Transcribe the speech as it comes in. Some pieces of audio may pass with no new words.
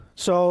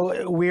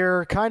So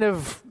we're kind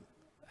of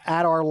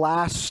at our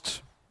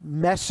last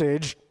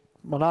message.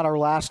 Well, not our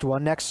last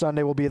one. Next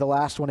Sunday will be the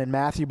last one in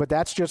Matthew, but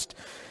that's just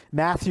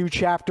Matthew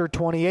chapter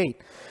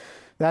 28.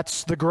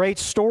 That's the great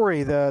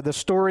story, the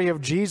story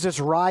of Jesus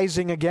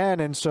rising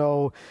again. And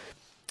so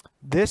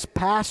this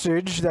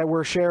passage that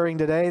we're sharing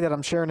today, that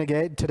I'm sharing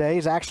today,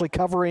 is actually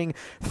covering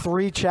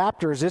 3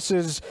 chapters. This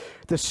is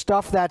the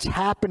stuff that's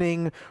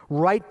happening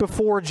right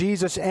before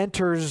Jesus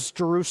enters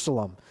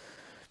Jerusalem.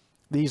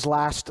 These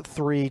last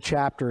 3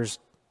 chapters,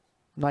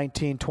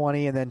 19,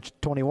 20, and then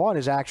 21,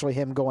 is actually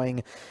him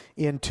going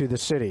into the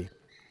city.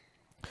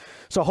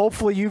 So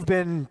hopefully you've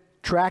been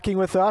tracking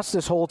with us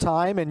this whole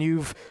time, and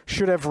you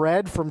should have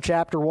read from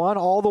chapter 1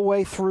 all the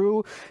way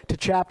through to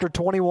chapter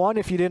 21.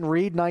 If you didn't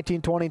read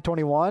 19, 20,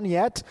 21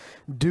 yet,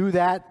 do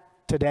that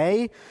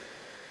today.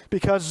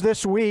 Because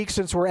this week,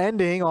 since we're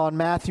ending on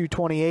Matthew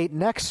 28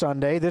 next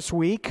Sunday, this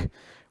week,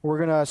 we're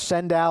going to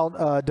send out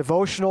a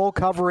devotional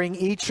covering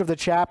each of the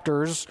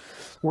chapters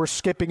we're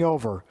skipping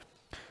over.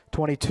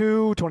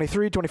 22,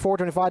 23, 24,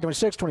 25,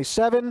 26,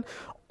 27.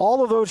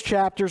 All of those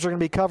chapters are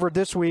going to be covered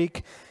this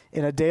week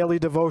in a daily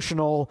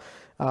devotional.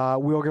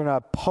 We're going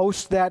to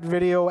post that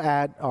video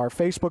at our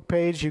Facebook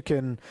page. You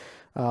can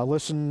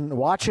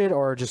watch it,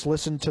 or just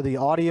listen to the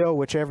audio,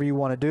 whichever you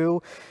want to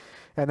do.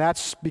 And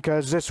that's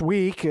because this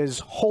week is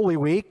Holy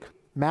Week.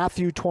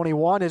 Matthew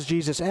 21 is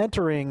Jesus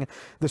entering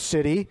the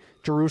city,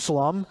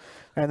 Jerusalem,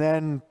 and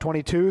then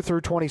 22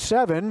 through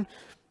 27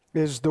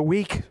 is the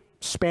week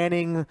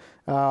spanning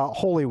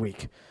Holy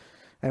Week.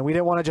 And we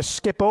didn't want to just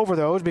skip over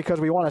those because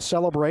we want to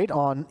celebrate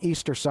on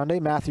Easter Sunday,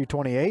 Matthew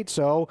 28.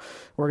 So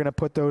we're going to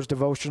put those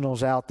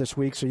devotionals out this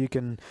week so you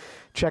can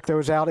check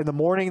those out in the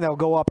morning. They'll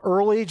go up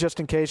early just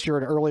in case you're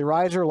an early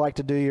riser, like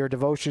to do your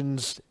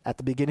devotions at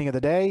the beginning of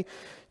the day.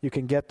 You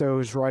can get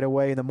those right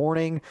away in the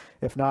morning.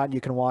 If not, you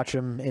can watch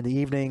them in the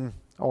evening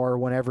or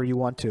whenever you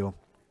want to.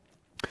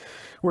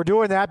 We're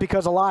doing that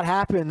because a lot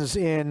happens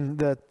in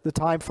the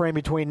time frame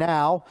between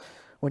now,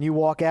 when you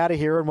walk out of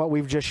here, and what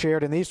we've just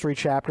shared in these 3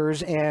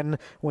 chapters, and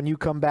when you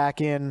come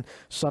back in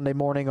Sunday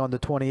morning on the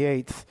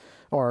 28th,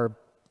 or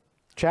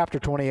chapter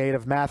 28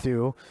 of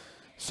Matthew.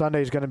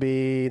 Sunday is going to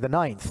be the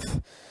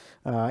 9th,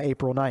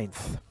 April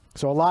 9th.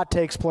 So a lot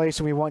takes place,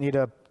 and we want you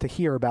to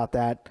hear about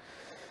that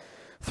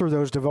through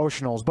those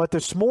devotionals. But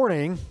this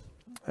morning,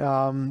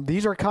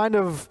 these are kind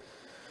of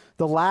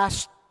the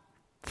last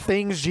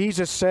things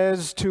Jesus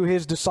says to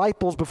his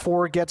disciples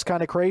before it gets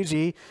kind of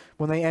crazy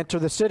when they enter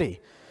the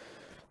city.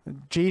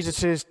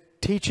 Jesus'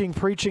 teaching,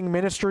 preaching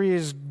ministry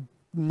is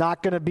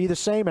not going to be the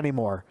same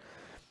anymore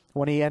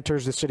when he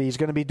enters the city. He's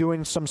going to be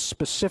doing some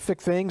specific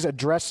things,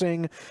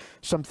 addressing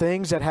some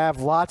things that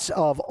have lots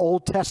of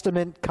Old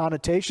Testament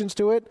connotations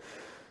to it,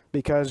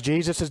 because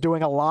Jesus is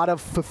doing a lot of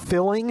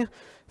fulfilling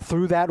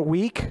through that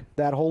week,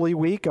 that Holy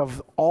Week,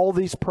 of all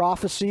these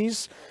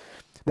prophecies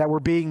that were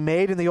being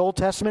made in the Old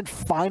Testament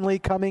finally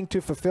coming to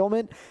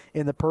fulfillment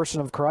in the person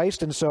of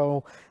Christ. And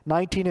so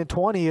 19 and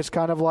 20 is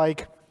kind of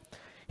like,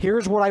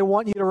 here's what I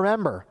want you to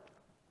remember.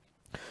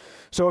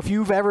 So if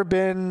you've ever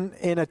been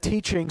in a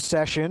teaching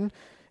session,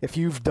 if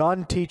you've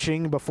done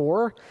teaching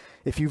before,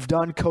 if you've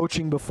done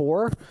coaching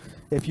before,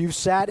 if you've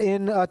sat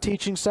in a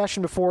teaching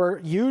session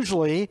before,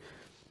 usually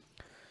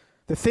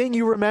the thing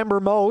you remember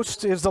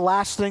most is the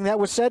last thing that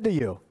was said to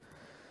you.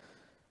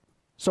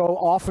 So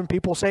often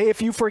people say,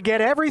 if you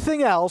forget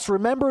everything else,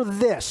 remember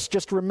this.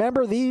 Just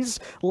remember these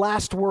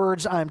last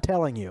words I'm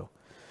telling you.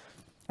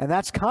 And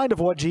that's kind of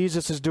what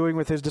Jesus is doing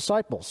with his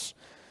disciples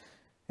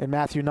in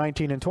Matthew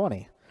 19 and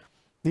 20.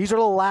 These are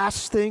the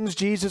last things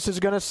Jesus is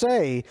going to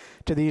say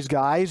to these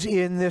guys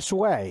in this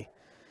way.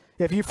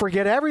 If you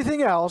forget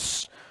everything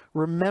else,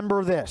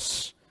 remember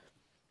this.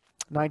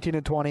 19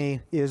 and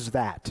 20 is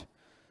that.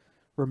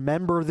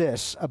 Remember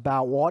this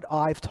about what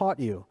I've taught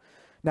you.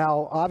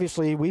 Now,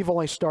 obviously, we've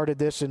only started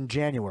this in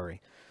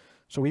January.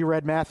 So we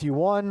read Matthew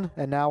 1,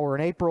 and now we're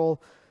in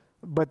April.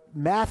 But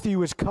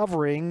Matthew is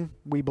covering,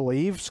 we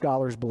believe,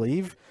 scholars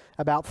believe,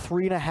 about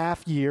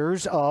 3.5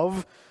 years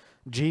of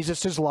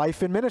Jesus'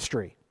 life and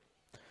ministry.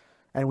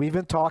 And we've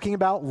been talking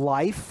about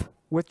life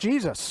with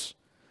Jesus.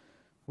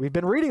 We've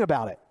been reading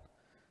about it.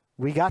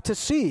 We got to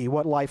see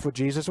what life with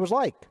Jesus was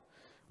like,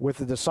 with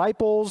the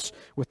disciples,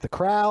 with the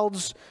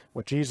crowds,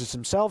 what Jesus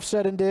himself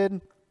said and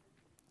did.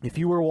 If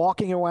you were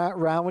walking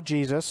around with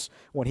Jesus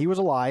when he was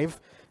alive,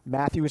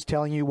 Matthew is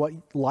telling you what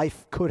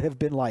life could have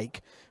been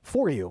like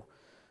for you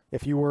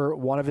if you were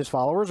one of his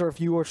followers or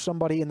if you were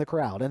somebody in the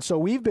crowd. And so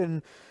we've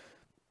been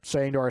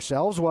saying to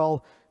ourselves,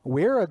 well,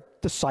 we're a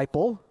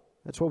disciple.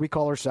 That's what we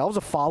call ourselves,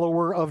 a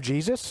follower of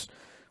Jesus.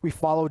 We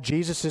follow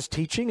Jesus'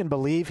 teaching and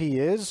believe he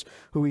is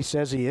who he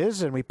says he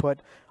is, and we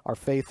put our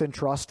faith and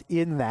trust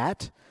in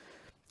that.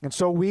 And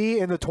so we,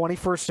 in the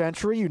 21st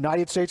century,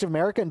 United States of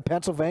America, in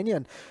Pennsylvania,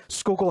 and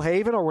Schuylkill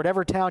Haven, or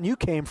whatever town you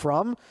came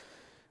from,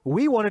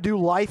 we want to do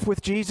life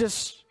with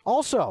Jesus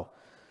also.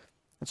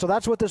 And so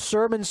that's what the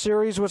sermon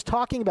series was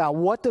talking about.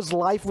 What does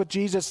life with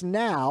Jesus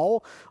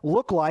now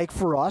look like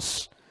for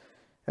us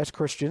as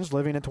Christians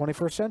living in the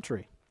 21st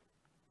century?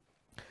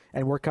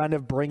 And we're kind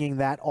of bringing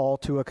that all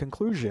to a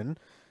conclusion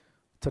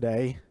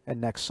today and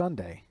next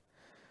Sunday.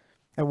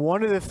 And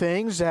one of the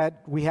things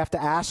that we have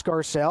to ask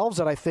ourselves,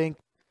 that I think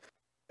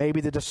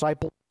maybe the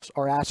disciples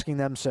are asking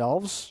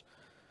themselves,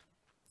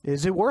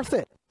 is it worth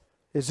it?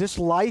 Is this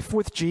life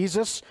with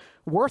Jesus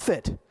worth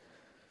it?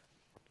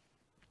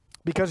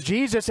 Because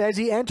Jesus, as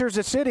he enters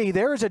a city,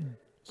 there is a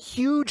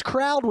huge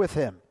crowd with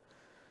him.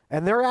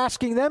 And they're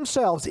asking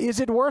themselves, is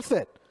it worth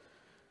it?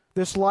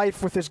 This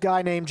life with this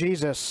guy named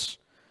Jesus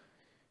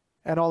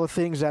and all the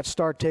things that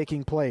start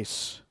taking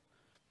place.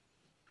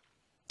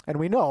 And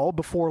we know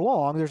before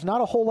long, there's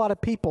not a whole lot of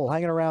people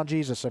hanging around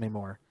Jesus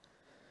anymore.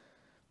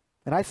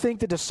 And I think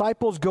the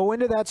disciples go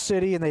into that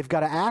city and they've got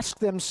to ask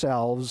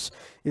themselves,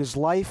 is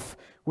life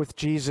with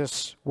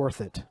Jesus worth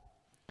it?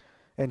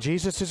 And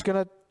Jesus is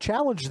going to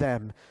challenge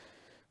them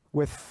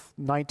with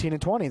 19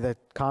 and 20, the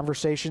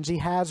conversations he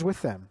has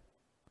with them,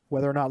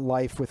 whether or not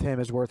life with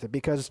him is worth it.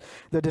 Because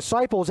the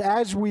disciples,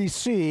 as we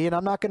see, and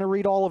I'm not going to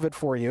read all of it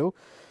for you,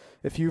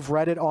 if you've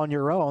read it on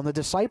your own, the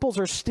disciples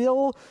are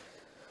still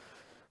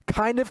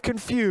kind of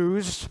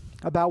confused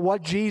about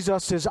what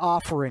Jesus is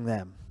offering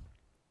them.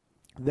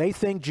 They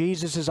think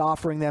Jesus is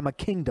offering them a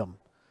kingdom,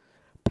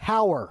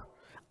 power,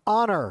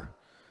 honor,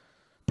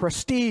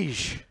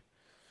 prestige,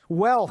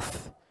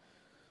 wealth.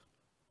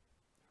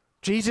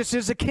 Jesus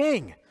is a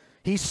king.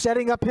 He's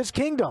setting up his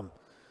kingdom.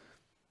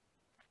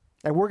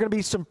 And we're going to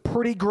be some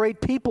pretty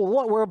great people.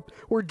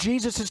 We're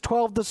Jesus'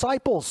 12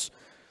 disciples.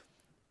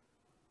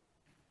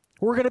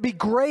 We're going to be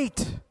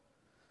great.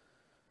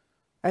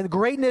 And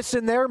greatness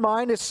in their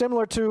mind is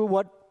similar to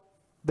what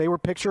they were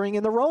picturing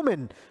in the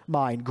Roman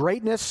mind.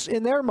 Greatness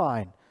in their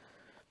mind.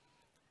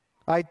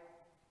 I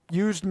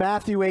used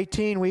Matthew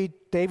 18.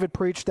 David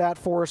preached that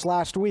for us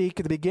last week.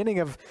 At the beginning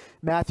of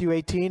Matthew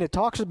 18, it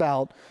talks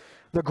about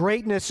the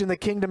greatness in the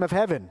kingdom of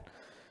heaven.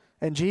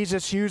 And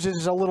Jesus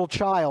uses a little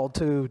child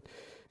to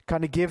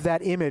kind of give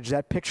that image,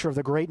 that picture of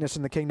the greatness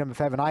in the kingdom of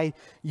heaven. I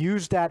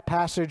used that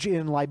passage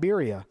in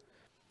Liberia.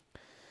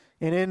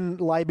 And in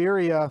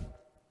Liberia,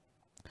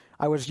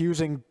 I was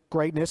using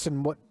greatness,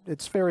 and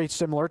it's very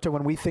similar to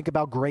when we think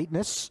about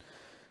greatness,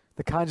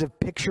 the kinds of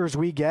pictures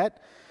we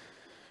get.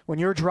 When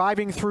you're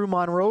driving through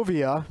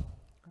Monrovia,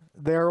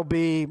 there will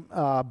be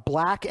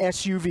black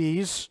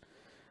SUVs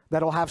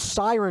that'll have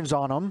sirens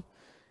on them,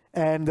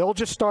 and they'll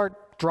just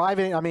start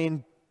driving. I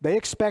mean, they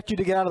expect you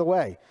to get out of the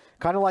way.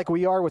 Kind of like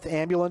we are with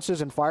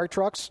ambulances and fire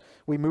trucks.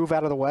 We move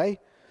out of the way.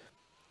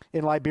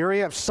 In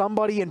Liberia, if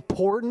somebody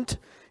important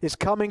is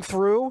coming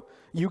through,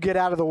 you get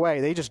out of the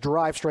way. They just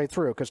drive straight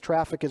through because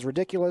traffic is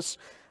ridiculous.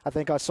 I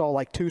think I saw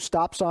like 2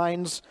 stop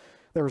signs.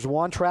 There was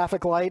 1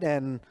 traffic light,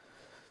 and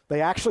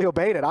they actually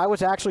obeyed it. I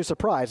was actually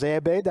surprised. They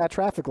obeyed that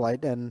traffic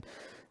light,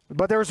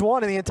 but there was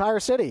 1 in the entire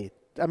city.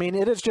 I mean,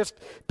 it is just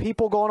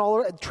people going all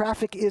over.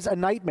 Traffic is a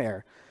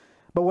nightmare.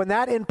 But when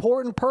that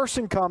important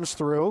person comes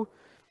through,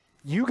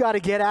 you got to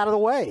get out of the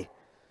way.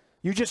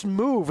 You just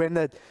move, and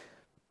the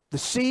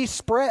sea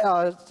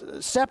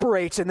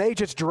separates, and they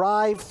just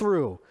drive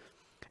through.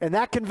 And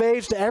that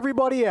conveys to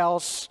everybody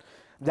else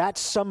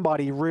that's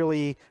somebody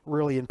really,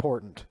 really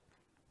important.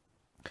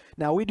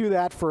 Now, we do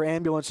that for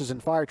ambulances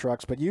and fire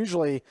trucks, but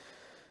usually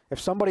if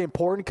somebody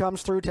important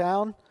comes through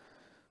town,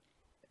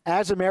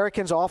 as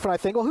Americans, often I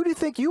think, well, who do you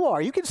think you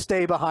are? You can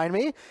stay behind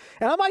me,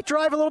 and I might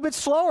drive a little bit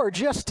slower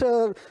just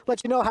to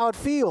let you know how it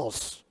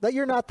feels, that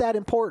you're not that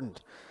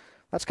important.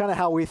 That's kind of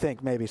how we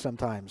think maybe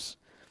sometimes.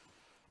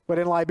 But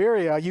in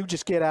Liberia, you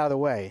just get out of the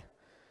way,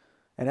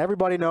 and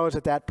everybody knows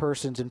that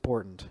person's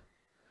important.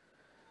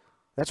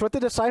 That's what the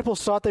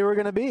disciples thought they were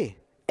going to be.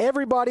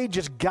 Everybody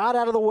just got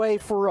out of the way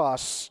for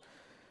us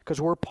because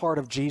we're part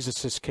of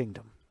Jesus'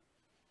 kingdom.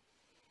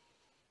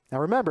 Now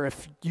remember,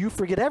 if you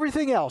forget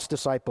everything else,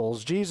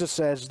 disciples, Jesus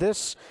says,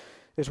 this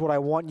is what I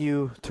want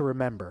you to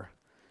remember.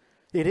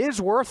 It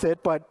is worth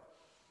it, but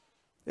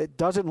it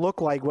doesn't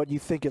look like what you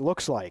think it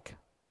looks like.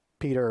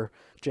 Peter,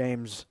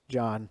 James,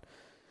 John,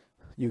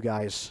 you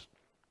guys.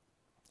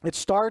 It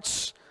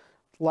starts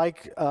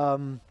like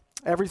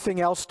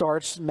everything else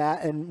starts,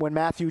 and when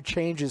Matthew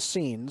changes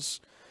scenes.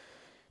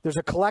 There's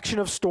a collection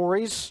of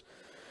stories.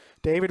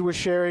 David was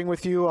sharing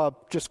with you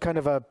just kind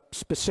of a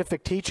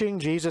specific teaching.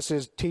 Jesus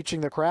is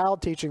teaching the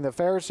crowd, teaching the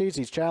Pharisees.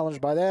 He's challenged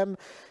by them,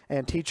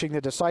 and teaching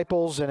the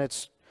disciples, and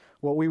it's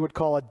what we would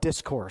call a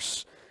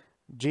discourse.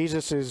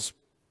 Jesus'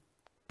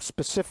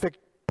 specific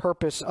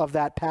purpose of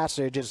that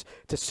passage is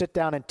to sit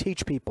down and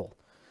teach people.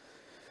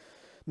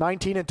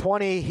 19 and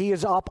 20, he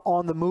is up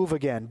on the move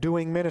again,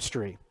 doing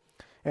ministry.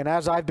 And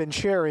as I've been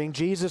sharing,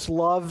 Jesus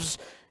loves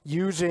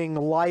using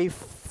life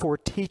for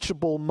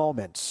teachable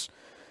moments.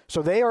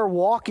 So they are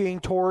walking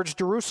towards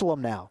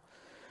Jerusalem now.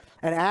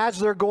 And as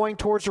they're going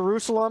towards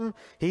Jerusalem,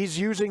 he's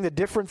using the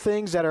different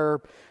things that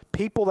are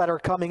people that are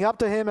coming up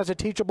to him as a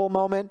teachable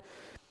moment.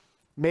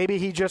 Maybe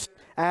he just,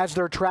 as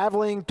they're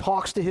traveling,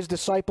 talks to his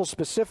disciples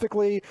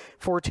specifically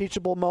for a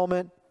teachable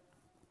moment.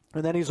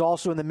 And then he's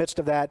also in the midst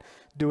of that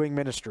doing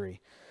ministry.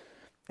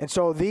 And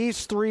so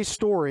these 3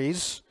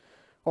 stories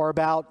are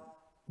about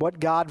what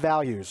God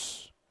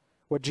values,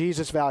 what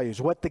Jesus values,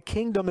 what the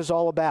kingdom is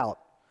all about.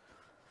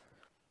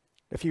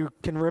 If you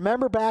can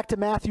remember back to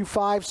Matthew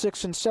 5,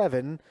 6, and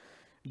 7,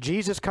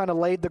 Jesus kind of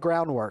laid the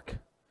groundwork.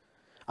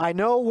 I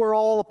know we're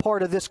all a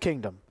part of this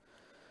kingdom,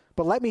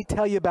 but let me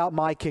tell you about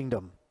my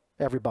kingdom,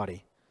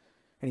 everybody.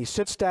 And he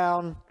sits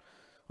down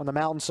on the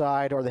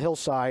mountainside or the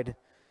hillside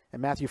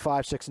in Matthew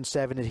 5, 6, and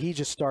 7, and he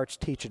just starts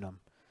teaching them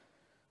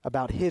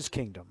about his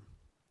kingdom.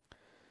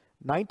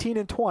 19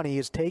 and 20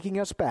 is taking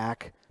us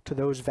back to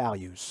those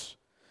values,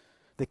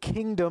 the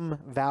kingdom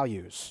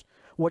values,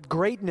 what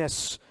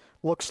greatness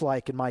looks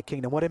like in my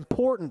kingdom, what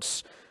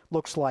importance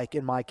looks like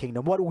in my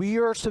kingdom, what we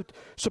are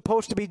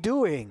supposed to be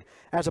doing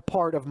as a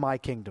part of my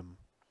kingdom.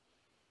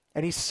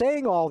 And he's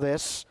saying all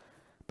this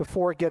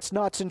before it gets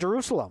nuts in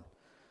Jerusalem.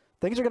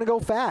 Things are going to go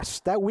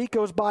fast. That week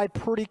goes by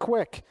pretty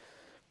quick,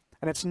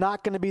 and it's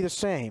not going to be the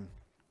same.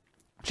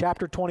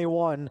 Chapter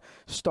 21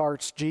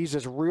 starts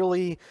Jesus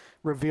really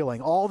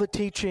revealing all the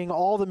teaching,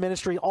 all the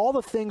ministry, all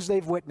the things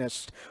they've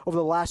witnessed over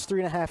the last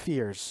 3.5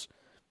 years.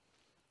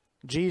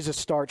 Jesus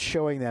starts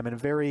showing them in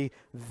very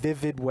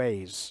vivid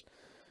ways,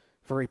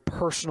 very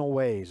personal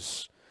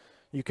ways.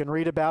 You can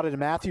read about it in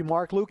Matthew,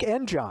 Mark, Luke,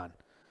 and John,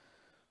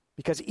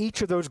 because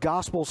each of those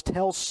Gospels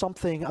tells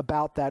something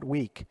about that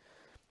week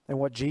and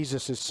what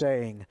Jesus is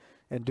saying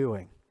and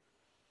doing.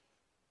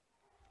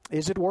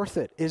 Is it worth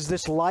it? Is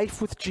this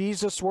life with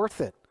Jesus worth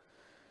it?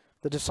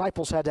 The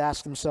disciples had to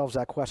ask themselves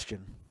that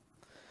question.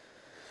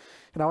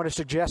 And I want to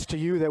suggest to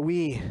you that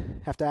we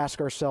have to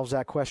ask ourselves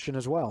that question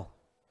as well.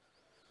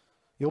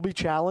 You'll be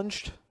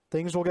challenged.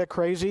 Things will get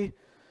crazy.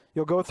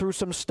 You'll go through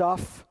some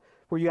stuff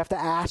where you have to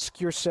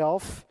ask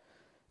yourself,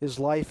 is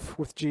life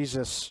with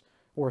Jesus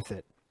worth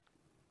it?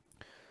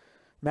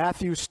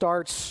 Matthew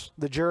starts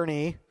the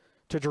journey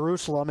to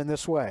Jerusalem in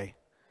this way.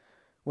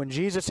 When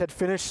Jesus had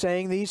finished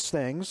saying these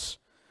things,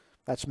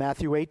 that's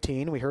Matthew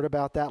 18, we heard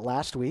about that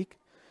last week.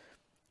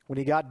 When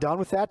he got done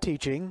with that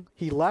teaching,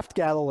 he left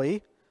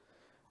Galilee,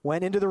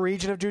 went into the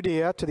region of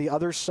Judea to the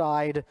other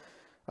side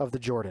of the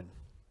Jordan.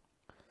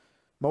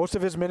 Most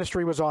of his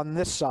ministry was on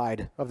this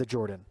side of the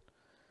Jordan.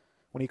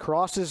 When he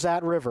crosses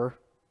that river,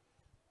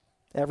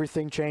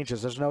 everything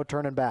changes. There's no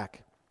turning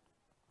back.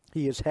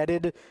 He is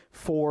headed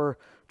for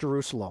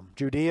Jerusalem.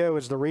 Judea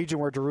is the region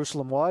where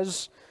Jerusalem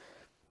was,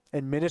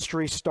 and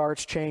ministry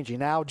starts changing.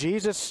 Now,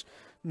 Jesus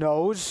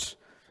knows,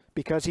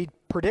 because he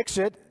predicts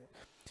it.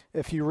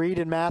 If you read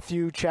in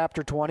Matthew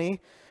chapter 20,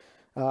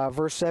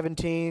 verse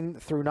 17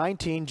 through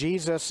 19,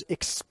 Jesus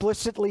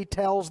explicitly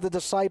tells the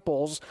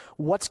disciples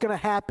what's going to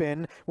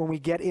happen when we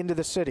get into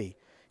the city.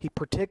 He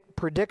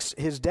predicts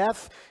his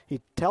death.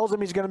 He tells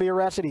them he's going to be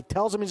arrested. He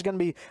tells them he's going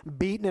to be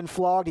beaten and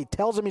flogged. He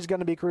tells them he's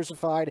going to be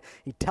crucified.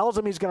 He tells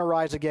them he's going to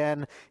rise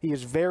again. He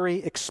is very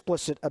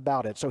explicit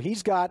about it. So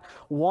he's got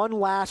one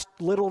last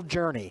little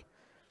journey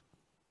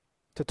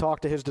to talk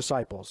to his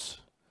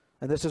disciples.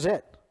 And this is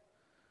it.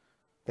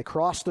 They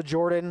cross the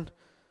Jordan.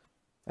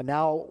 And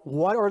now,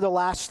 what are the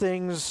last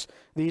things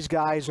these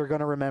guys are going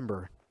to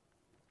remember?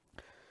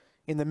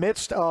 In the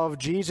midst of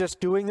Jesus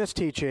doing this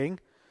teaching,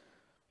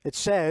 it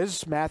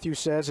says, Matthew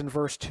says in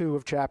verse 2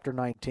 of chapter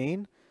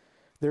 19,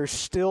 there's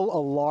still a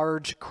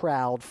large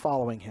crowd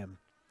following him.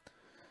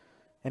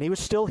 And he was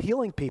still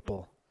healing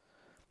people.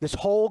 This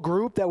whole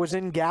group that was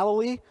in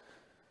Galilee,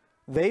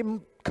 they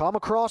come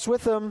across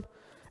with him,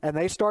 and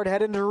they start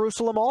heading to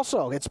Jerusalem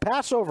also. It's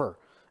Passover.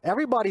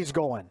 Everybody's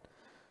going.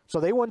 So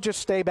they wouldn't just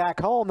stay back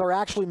home. They're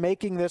actually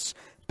making this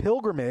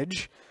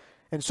pilgrimage.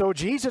 And so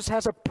Jesus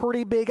has a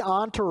pretty big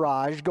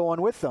entourage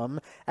going with them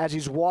as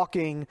he's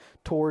walking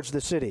towards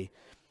the city.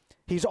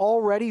 He's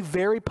already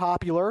very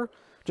popular.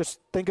 Just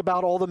think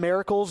about all the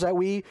miracles that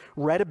we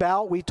read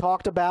about, we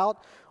talked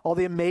about, all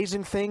the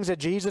amazing things that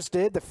Jesus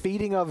did, the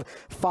feeding of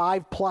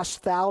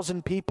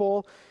 5,000+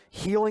 people,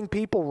 healing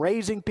people,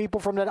 raising people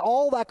from dead,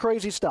 all that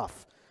crazy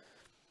stuff.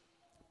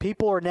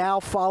 People are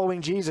now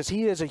following Jesus.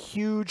 He has a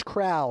huge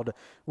crowd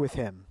with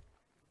him.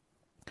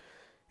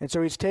 And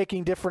so he's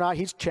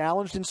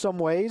challenged in some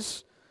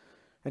ways,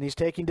 and he's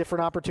taking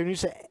different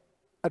opportunities to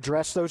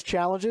address those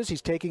challenges.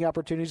 He's taking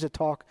opportunities to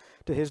talk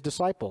to his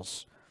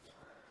disciples.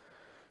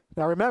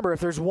 Now remember,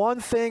 if there's one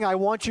thing I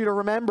want you to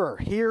remember,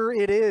 here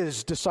it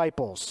is,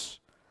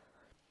 disciples.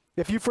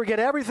 If you forget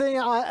everything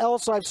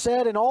else I've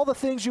said and all the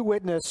things you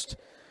witnessed,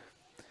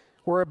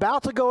 we're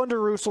about to go into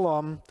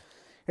Jerusalem.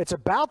 It's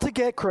about to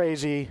get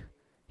crazy.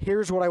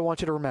 Here's what I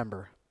want you to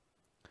remember.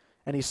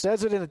 And he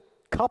says it in a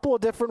couple of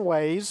different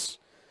ways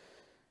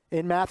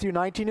in Matthew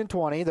 19 and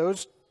 20.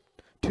 Those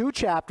 2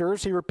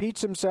 chapters, he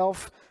repeats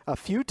himself a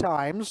few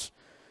times.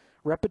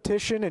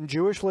 Repetition in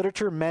Jewish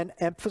literature meant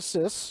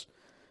emphasis.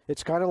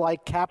 It's kind of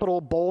like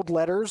capital bold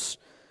letters.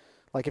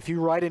 Like if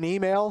you write an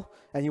email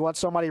and you want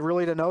somebody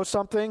really to know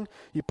something,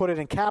 you put it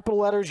in capital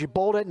letters, you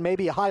bold it, and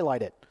maybe you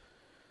highlight it.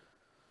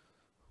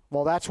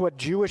 Well, that's what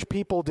Jewish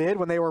people did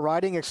when they were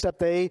writing, except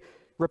they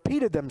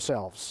repeated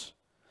themselves.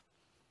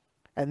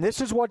 And this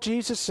is what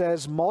Jesus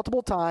says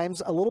multiple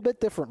times, a little bit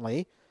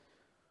differently.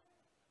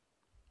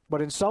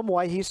 But in some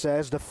way, he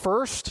says, the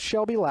first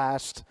shall be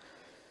last,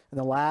 and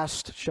the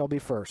last shall be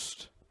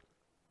first.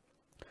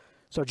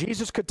 So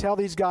Jesus could tell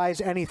these guys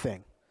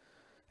anything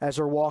as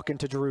they're walking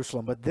to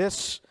Jerusalem, but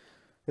this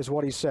is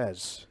what he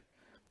says.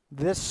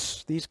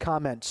 These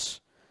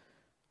comments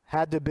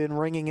had to have been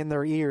ringing in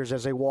their ears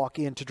as they walk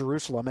into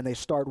Jerusalem and they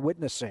start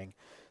witnessing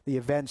the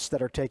events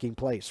that are taking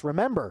place.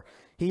 Remember,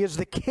 he is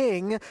the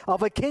king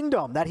of a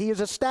kingdom that he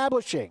is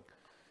establishing.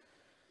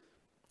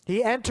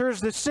 He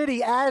enters the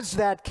city as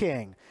that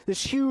king.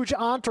 This huge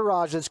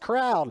entourage, this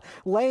crowd,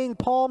 laying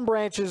palm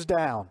branches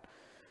down,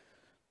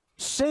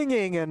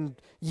 singing and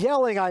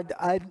yelling.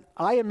 I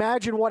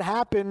imagine what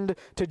happened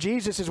to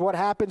Jesus is what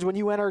happens when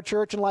you enter a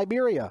church in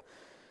Liberia.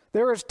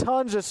 There is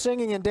tons of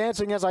singing and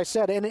dancing, as I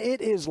said, and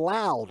it is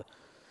loud.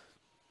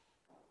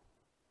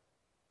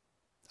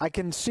 I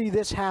can see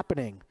this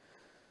happening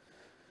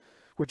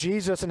with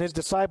Jesus and his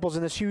disciples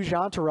in this huge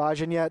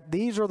entourage, and yet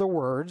these are the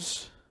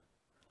words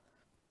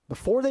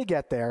before they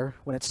get there,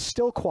 when it's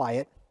still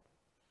quiet.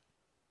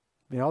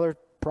 You know, they're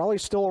probably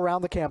still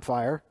around the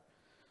campfire,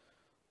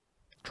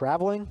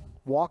 traveling,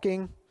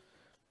 walking,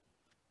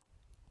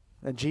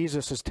 and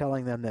Jesus is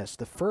telling them this: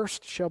 the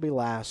first shall be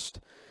last,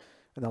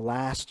 and the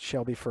last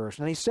shall be first.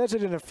 And he says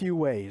it in a few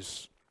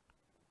ways.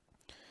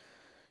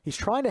 He's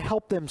trying to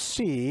help them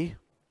see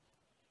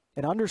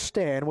and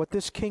understand what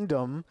this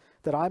kingdom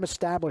that I'm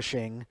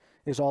establishing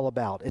is all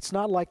about. It's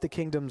not like the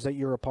kingdoms that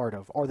you're a part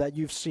of or that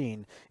you've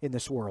seen in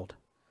this world.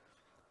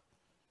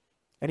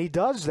 And he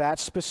does that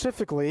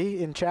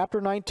specifically in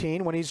chapter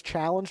 19 when he's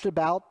challenged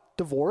about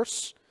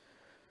divorce.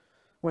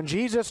 When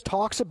Jesus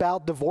talks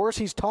about divorce,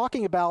 he's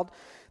talking about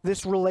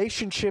this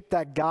relationship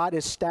that God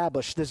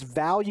established, this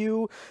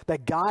value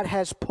that God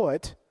has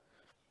put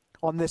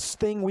on this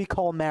thing we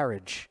call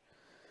marriage.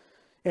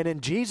 And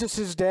in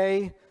Jesus'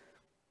 day,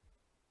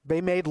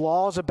 they made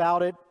laws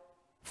about it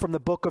from the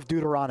book of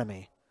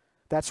Deuteronomy.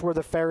 That's where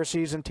the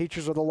Pharisees and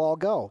teachers of the law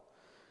go.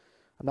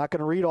 I'm not going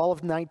to read all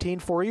of 19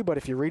 for you, but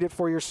if you read it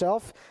for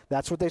yourself,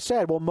 that's what they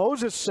said. Well,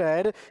 Moses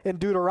said in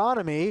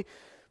Deuteronomy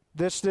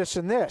this,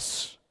 and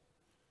this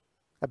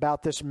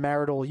about this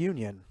marital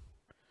union.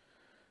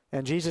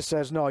 And Jesus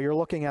says, no, you're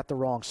looking at the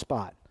wrong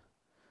spot.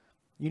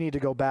 You need to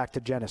go back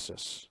to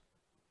Genesis.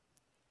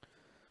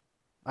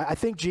 I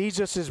think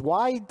Jesus is,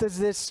 why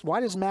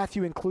does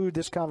Matthew include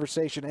this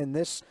conversation in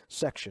this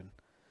section?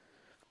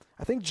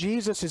 I think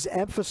Jesus is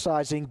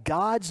emphasizing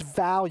God's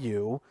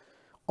value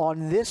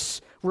on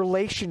this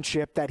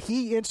relationship that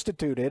he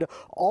instituted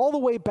all the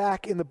way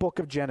back in the book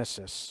of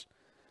Genesis.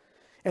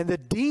 And the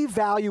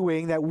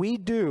devaluing that we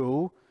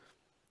do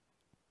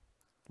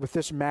with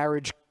this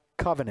marriage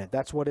covenant.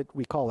 That's what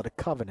we call it, a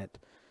covenant.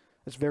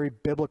 It's very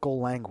biblical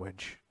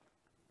language.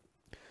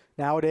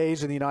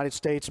 Nowadays in the United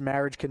States,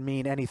 marriage can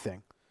mean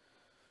anything.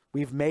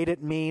 We've made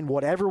it mean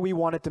whatever we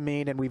want it to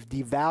mean, and we've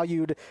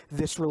devalued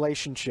this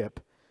relationship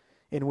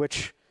in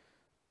which,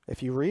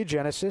 if you read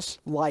Genesis,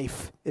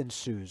 life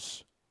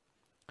ensues.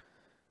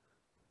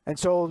 And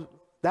so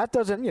that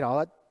doesn't,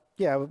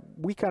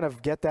 we kind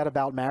of get that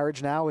about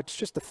marriage now. It's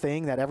just a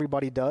thing that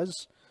everybody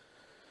does.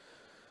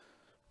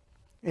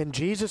 In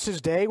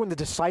Jesus' day, when the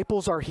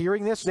disciples are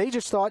hearing this, they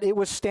just thought it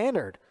was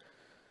standard.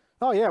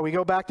 Oh, yeah, we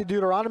go back to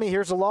Deuteronomy.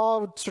 Here's the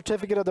law,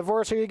 certificate of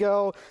divorce. Here you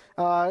go.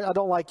 I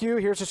don't like you.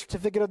 Here's a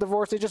certificate of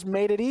divorce. They just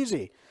made it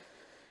easy.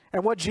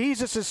 And what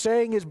Jesus is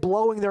saying is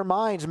blowing their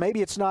minds.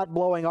 Maybe it's not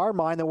blowing our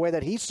mind the way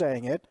that he's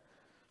saying it.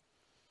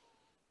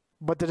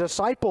 But the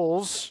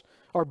disciples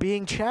are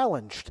being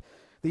challenged.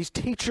 These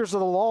teachers of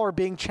the law are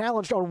being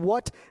challenged on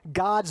what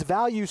God's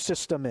value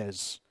system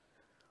is.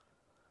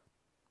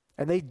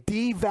 And they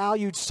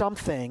devalued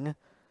something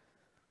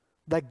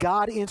that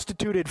God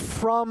instituted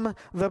from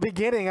the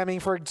beginning. I mean,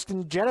 for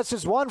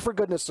Genesis 1, for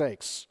goodness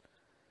sakes.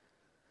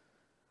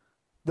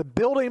 The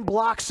building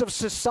blocks of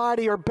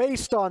society are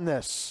based on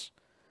this.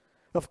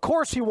 Of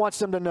course he wants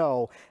them to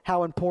know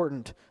how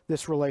important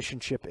this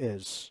relationship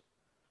is.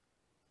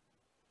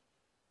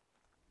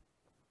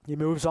 He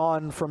moves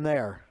on from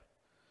there.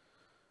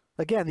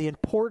 Again, the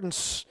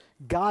importance,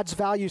 God's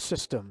value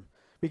system.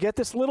 We get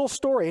this little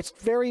story. It's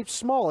very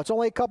small. It's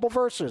only a couple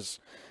verses.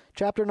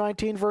 Chapter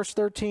 19, verse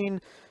 13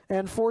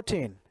 and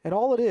 14. And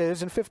all it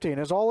is, and 15,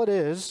 is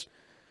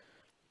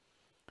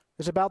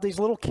about these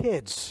little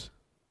kids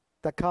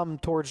that come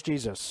towards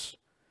Jesus.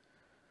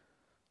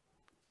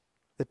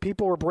 The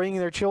people were bringing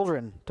their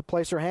children to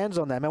place their hands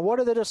on them. And what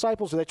are the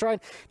disciples? They try.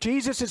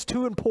 Jesus is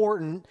too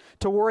important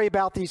to worry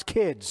about these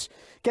kids.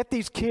 Get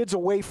these kids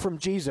away from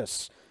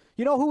Jesus.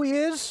 You know who he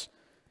is?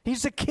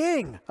 He's the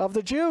king of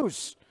the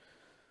Jews.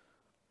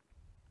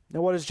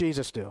 Now what does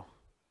Jesus do?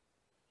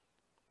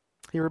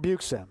 He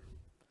rebukes them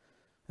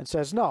and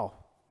says, no,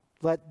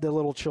 let the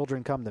little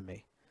children come to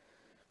me.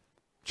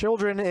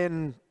 Children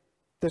in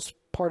this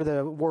part of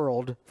the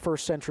world,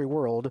 first century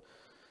world,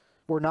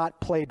 were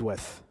not played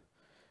with.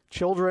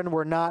 Children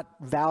were not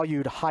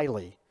valued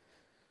highly.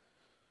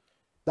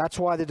 That's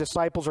why the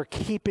disciples are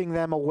keeping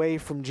them away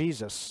from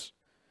Jesus.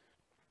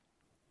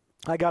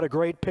 I got a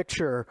great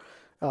picture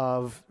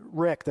of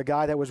Rick, the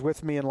guy that was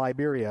with me in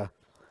Liberia.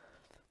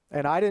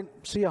 And I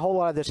didn't see a whole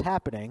lot of this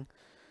happening.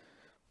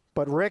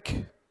 But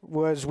Rick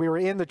we were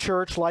in the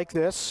church like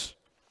this.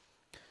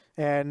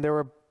 and there were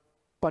a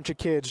bunch of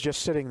kids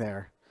just sitting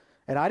there.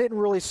 And I didn't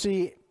really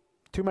see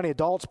too many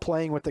adults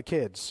playing with the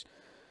kids.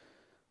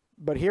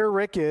 But here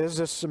Rick is,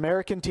 this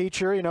American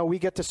teacher. You know, we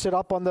get to sit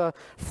up on the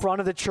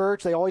front of the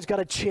church. They always got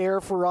a chair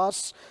for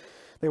us.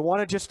 They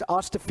wanted just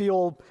us to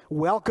feel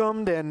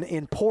welcomed and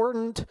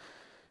important.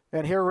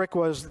 And here Rick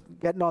was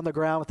getting on the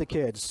ground with the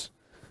kids,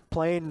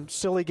 playing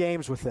silly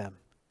games with them.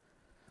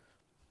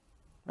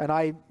 And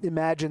I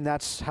imagine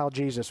that's how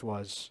Jesus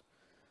was.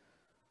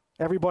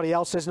 Everybody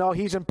else says, no,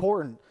 he's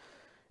important.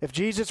 If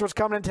Jesus was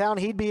coming to town,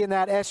 he'd be in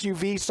that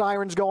SUV,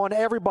 sirens going,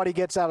 everybody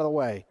gets out of the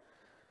way.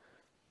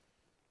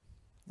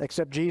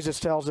 Except Jesus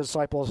tells the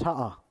disciples,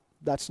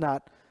 that's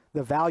not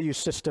the value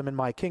system in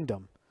my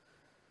kingdom.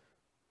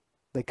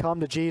 They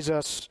come to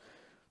Jesus,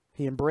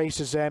 he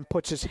embraces them,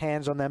 puts his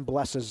hands on them,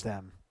 blesses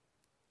them.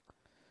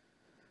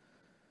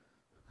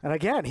 And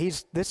again,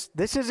 this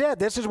is it.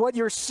 This is what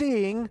you're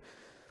seeing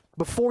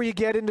before you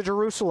get into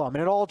Jerusalem,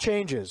 and it all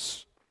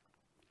changes.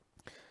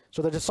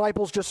 So the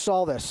disciples just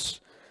saw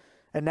this.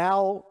 And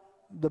now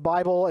the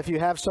Bible, if you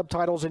have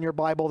subtitles in your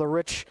Bible, the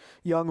rich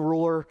young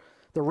ruler,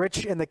 the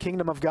rich in the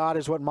kingdom of God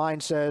is what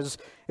mine says.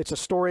 It's a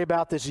story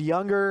about this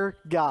younger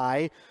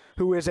guy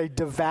who is a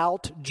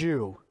devout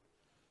Jew.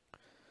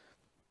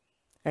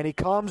 And he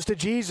comes to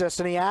Jesus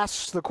and he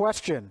asks the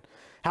question,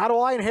 how do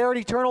I inherit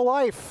eternal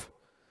life?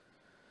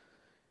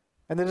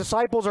 And the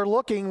disciples are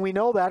looking, we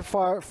know that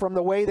from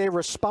the way they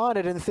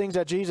responded and the things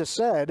that Jesus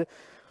said.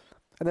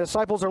 And the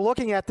disciples are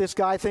looking at this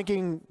guy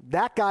thinking,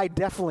 that guy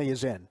definitely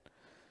is in.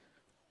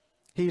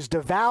 He's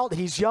devout,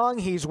 he's young,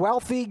 he's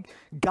wealthy.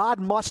 God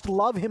must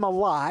love him a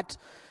lot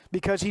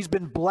because he's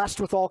been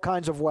blessed with all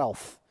kinds of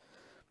wealth.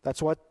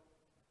 That's what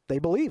they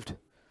believed.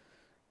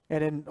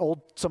 And in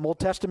some Old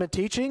Testament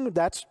teaching,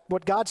 that's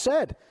what God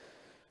said.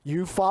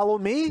 You follow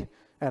me,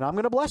 and I'm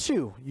going to bless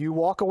you. You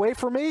walk away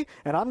from me,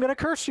 and I'm going to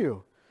curse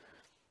you.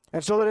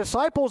 And so the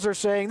disciples are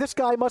saying, this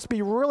guy must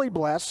be really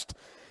blessed.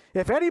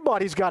 If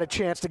anybody's got a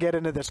chance to get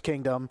into this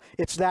kingdom,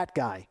 it's that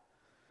guy.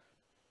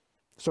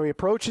 So he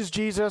approaches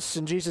Jesus,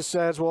 and Jesus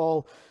says,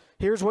 well,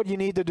 here's what you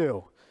need to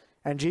do.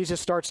 And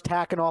Jesus starts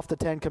tacking off the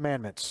 10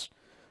 Commandments.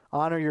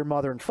 Honor your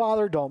mother and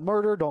father, don't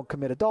murder, don't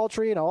commit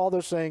adultery, and all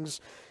those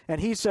things. And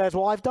he says,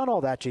 well, I've done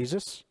all that,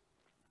 Jesus.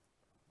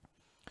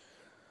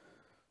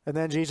 And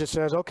then Jesus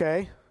says,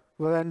 okay,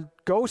 well then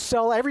go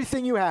sell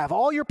everything you have,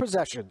 all your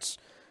possessions.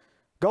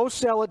 Go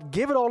sell it,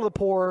 give it all to the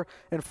poor,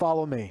 and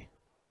follow me.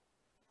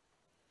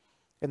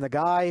 And the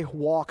guy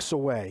walks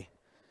away.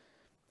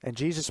 And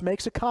Jesus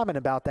makes a comment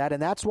about that,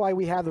 and that's why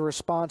we have the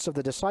response of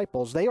the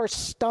disciples. They are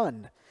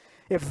stunned.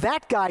 If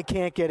that guy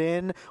can't get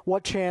in,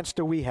 what chance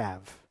do we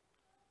have?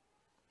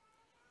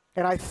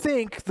 And I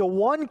think the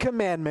one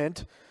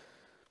commandment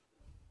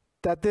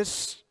that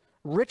this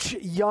rich,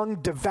 young,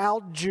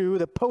 devout Jew,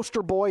 the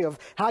poster boy of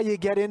how you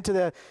get into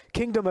the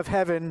kingdom of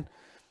heaven,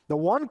 the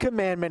one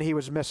commandment he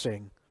was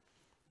missing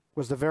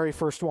was the very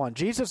first one.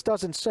 Jesus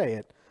doesn't say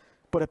it,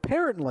 but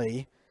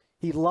apparently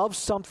he loves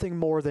something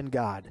more than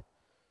God.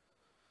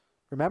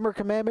 Remember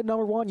commandment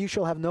number 1? You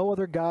shall have no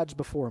other gods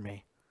before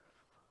me.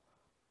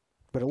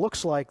 But it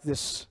looks like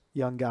this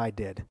young guy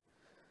did.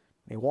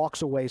 He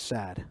walks away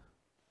sad.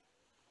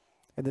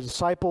 And the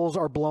disciples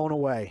are blown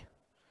away.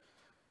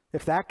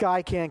 If that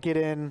guy can't get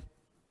in,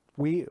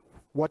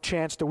 what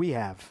chance do we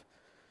have?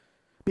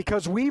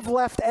 Because we've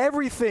left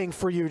everything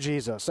for you,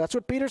 Jesus. That's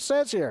what Peter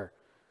says here.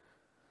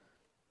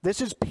 This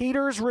is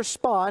Peter's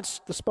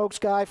response, the spokes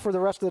guy for the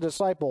rest of the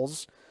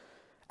disciples,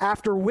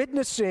 after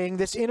witnessing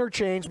this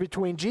interchange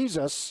between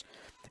Jesus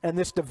and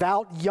this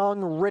devout,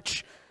 young,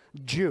 rich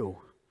Jew.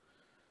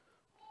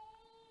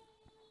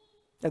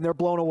 And they're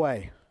blown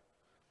away.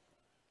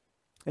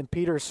 And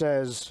Peter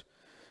says,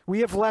 we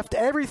have left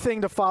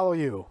everything to follow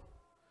you.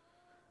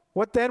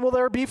 What then will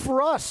there be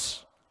for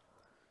us?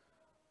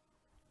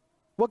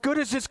 What good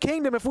is this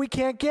kingdom if we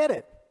can't get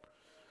it?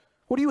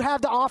 What do you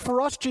have to offer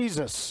us,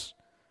 Jesus?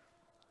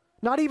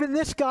 Not even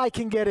this guy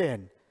can get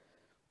in.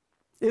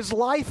 Is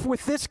life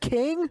with this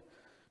king,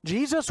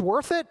 Jesus,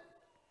 worth it?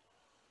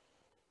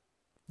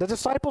 The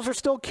disciples are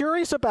still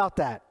curious about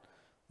that.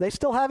 They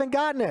still haven't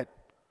gotten it.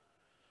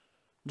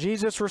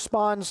 Jesus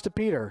responds to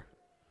Peter.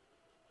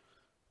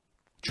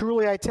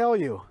 Truly I tell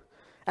you,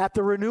 at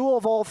the renewal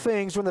of all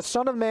things, when the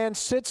Son of Man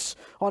sits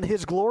on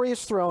his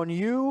glorious throne,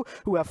 you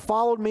who have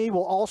followed me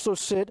will also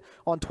sit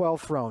on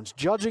 12 thrones,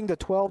 judging the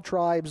 12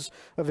 tribes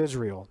of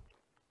Israel.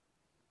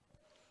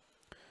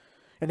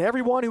 And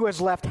everyone who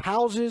has left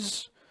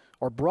houses,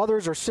 or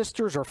brothers, or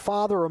sisters, or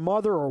father, or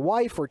mother, or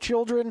wife, or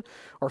children,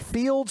 or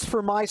fields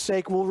for my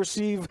sake will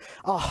receive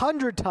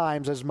 100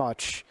 times as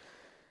much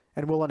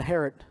and will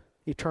inherit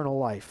eternal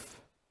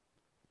life.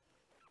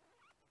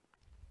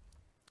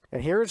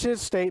 And here's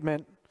his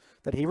statement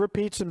that he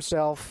repeats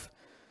himself.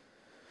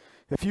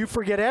 If you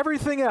forget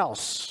everything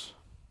else,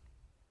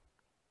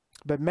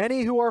 but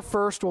many who are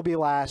first will be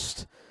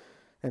last,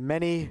 and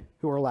many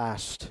who are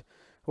last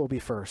will be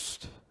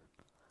first.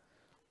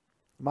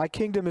 My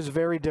kingdom is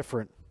very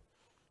different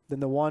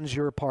than the ones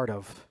you're a part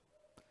of.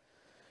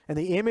 And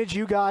the image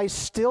you guys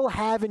still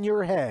have in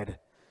your head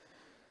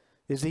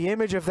is the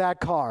image of that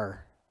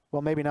car.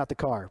 Well, maybe not the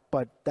car,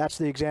 but that's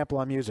the example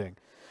I'm using.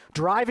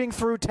 Driving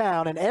through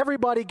town and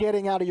everybody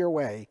getting out of your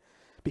way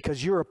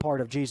because you're a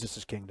part of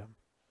Jesus' kingdom.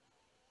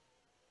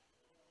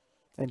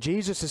 And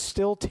Jesus is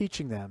still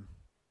teaching them,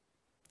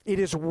 it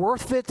is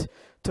worth it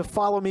to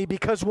follow me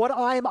because what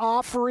I'm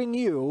offering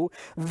you,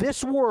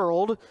 this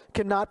world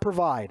cannot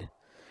provide.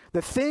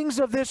 The things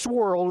of this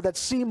world that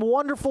seem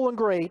wonderful and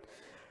great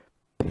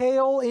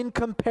pale in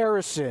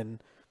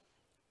comparison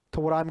to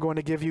what I'm going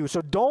to give you.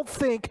 So don't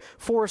think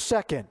for a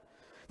second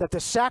that the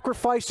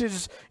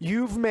sacrifices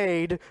you've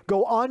made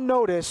go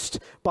unnoticed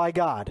by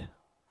God.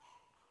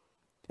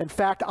 In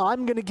fact,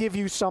 I'm going to give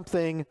you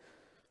something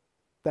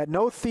that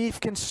no thief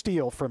can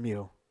steal from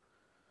you.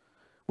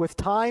 With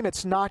time,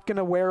 it's not going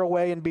to wear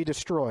away and be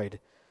destroyed.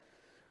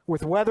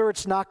 With weather,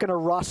 it's not going to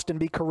rust and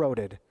be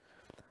corroded.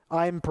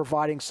 I'm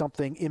providing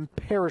something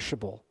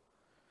imperishable,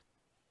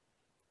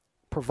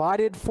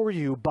 provided for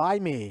you by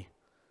me,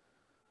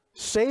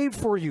 saved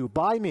for you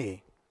by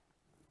me,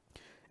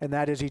 and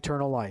that is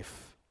eternal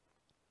life.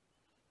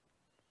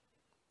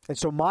 And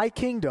so my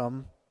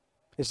kingdom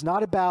is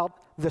not about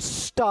the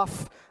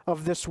stuff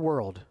of this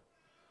world.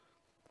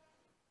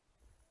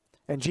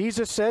 And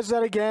Jesus says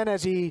that again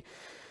as he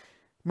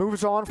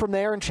moves on from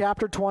there in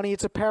chapter 20.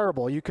 It's a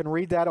parable. You can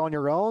read that on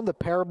your own. The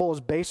parable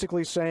is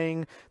basically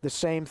saying the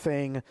same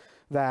thing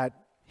that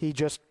he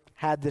just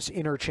had this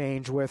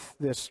interchange with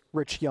this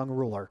rich young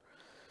ruler.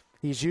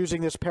 He's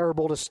using this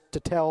parable to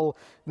tell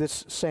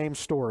this same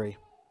story.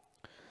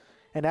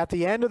 And at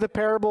the end of the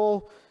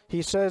parable,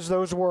 he says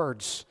those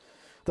words,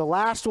 "The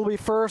last will be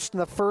first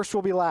and the first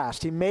will be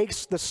last." He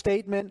makes the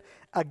statement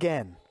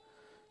again,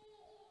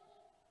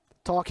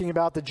 talking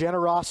about the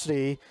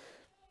generosity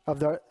of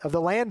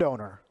the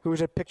landowner, who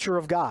is a picture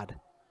of God,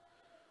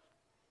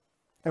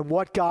 and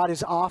what God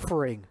is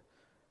offering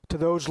to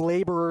those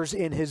laborers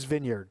in his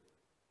vineyard,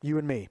 you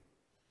and me.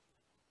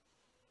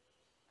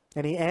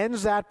 And he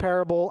ends that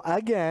parable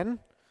again,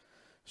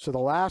 so the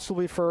last will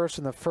be first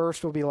and the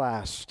first will be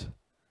last.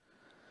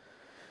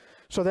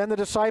 So then the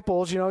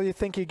disciples, you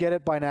think you get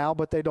it by now,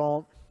 but they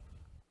don't.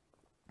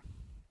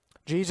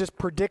 Jesus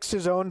predicts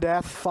his own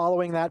death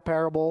following that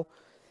parable,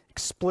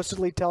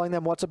 explicitly telling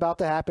them what's about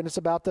to happen. It's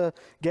about to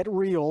get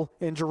real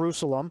in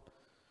Jerusalem.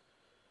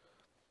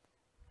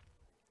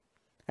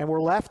 And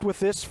we're left with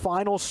this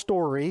final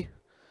story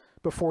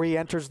before he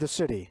enters the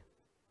city.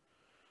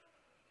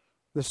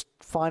 This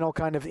final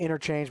kind of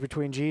interchange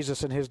between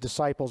Jesus and his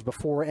disciples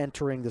before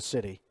entering the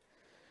city.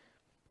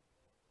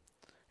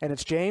 And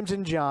it's James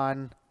and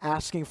John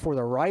asking for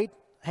the right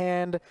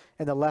hand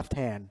and the left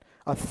hand,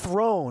 a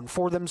throne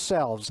for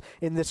themselves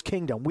in this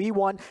kingdom. We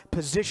want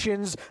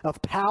positions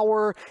of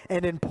power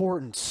and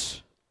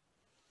importance.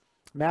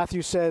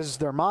 Matthew says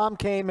their mom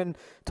came and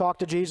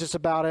talked to Jesus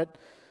about it.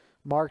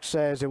 Mark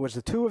says it was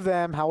the two of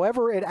them.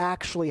 However it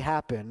actually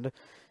happened,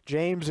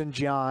 James and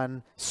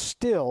John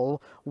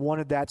still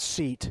wanted that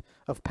seat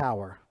of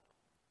power.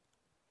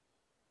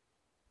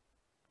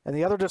 And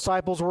the other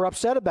disciples were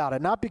upset about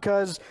it, not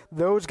because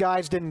those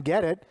guys didn't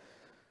get it,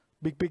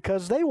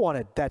 because they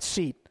wanted that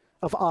seat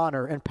of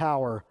honor and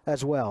power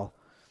as well.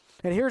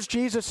 And here's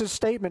Jesus'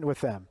 statement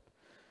with them.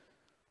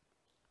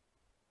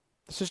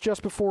 This is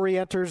just before he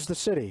enters the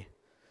city.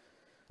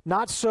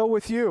 "Not so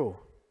with you."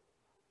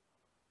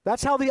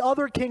 That's how the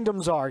other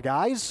kingdoms are,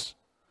 guys.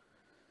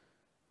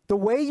 The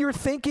way you're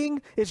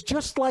thinking is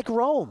just like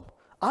Rome.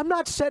 I'm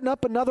not setting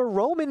up another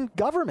Roman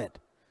government.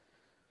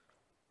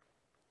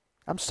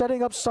 I'm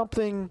setting up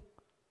something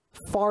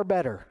far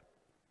better.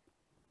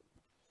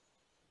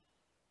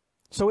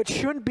 So it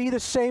shouldn't be the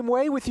same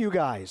way with you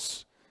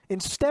guys.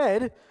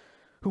 Instead,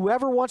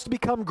 whoever wants to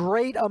become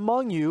great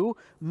among you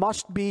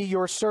must be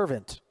your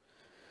servant.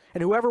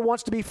 And whoever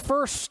wants to be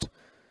first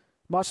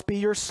must be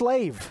your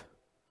slave.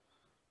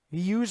 He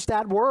used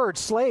that word,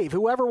 slave.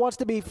 Whoever wants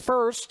to be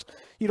first,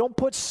 you don't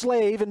put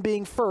slave and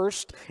being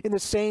first in the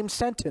same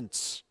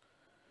sentence.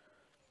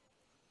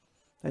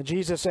 And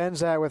Jesus ends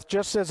that with,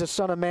 "Just as the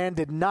Son of Man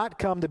did not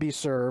come to be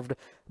served,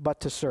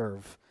 but to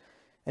serve,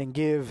 and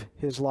give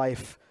his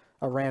life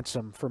a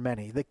ransom for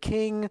many." The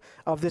king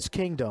of this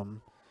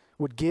kingdom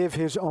would give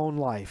his own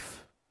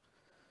life.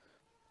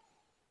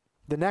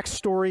 The next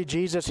story,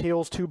 Jesus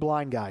heals two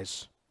blind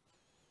guys.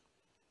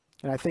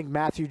 And I think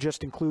Matthew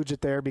just includes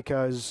it there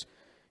because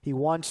he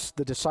wants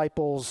the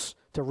disciples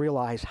to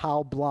realize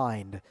how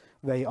blind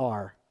they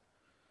are.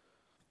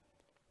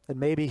 And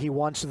maybe he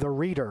wants the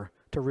reader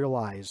to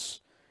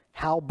realize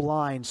how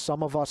blind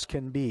some of us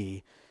can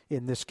be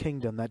in this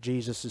kingdom that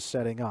Jesus is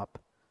setting up.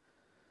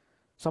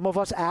 Some of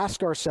us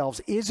ask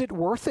ourselves, is it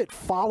worth it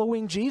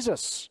following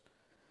Jesus?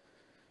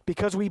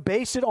 Because we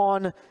base it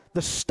on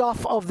the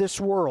stuff of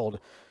this world.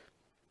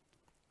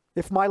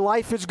 If my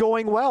life is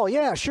going well,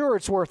 yeah, sure,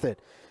 it's worth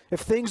it. If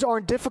things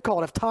aren't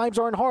difficult, if times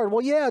aren't hard,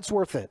 well, yeah, it's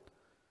worth it.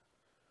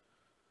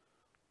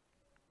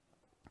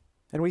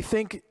 And we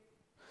think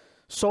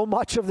so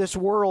much of this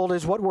world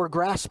is what we're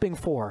grasping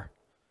for.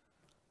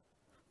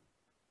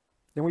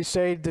 And we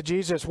say to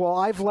Jesus, well,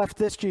 I've left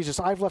this, Jesus.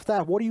 I've left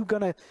that. What are you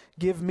going to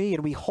give me?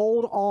 And we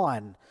hold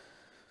on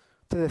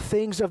to the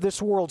things of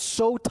this world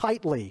so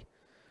tightly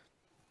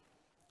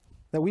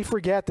that we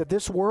forget that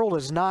this world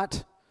is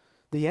not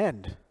the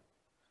end.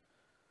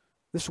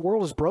 This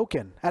world is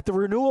broken. At the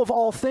renewal of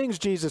all things,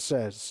 Jesus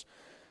says,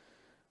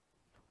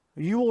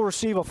 you will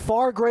receive a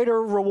far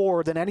greater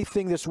reward than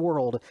anything this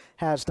world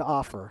has to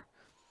offer.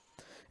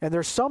 And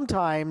there's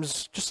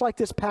sometimes, just like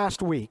this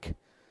past week,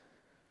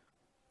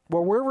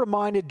 where we're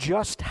reminded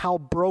just how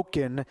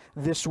broken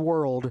this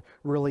world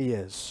really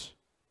is.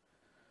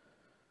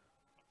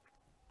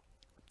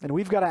 And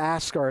we've got to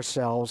ask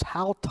ourselves,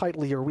 how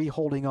tightly are we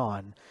holding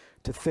on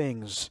to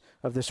things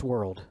of this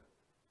world?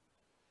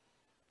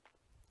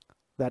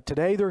 That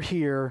today they're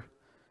here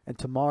and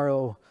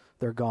tomorrow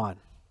they're gone.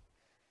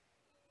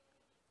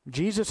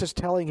 Jesus is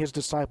telling his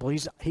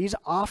disciples, he's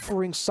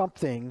offering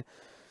something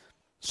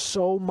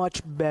so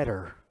much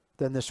better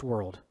than this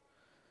world.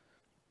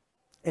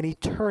 An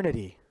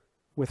eternity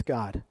with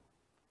God.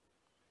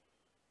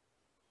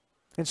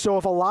 And so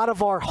if a lot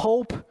of our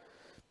hope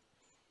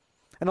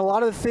and a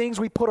lot of the things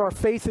we put our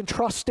faith and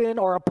trust in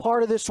are a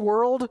part of this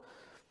world,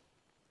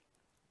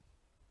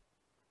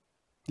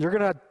 you're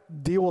going to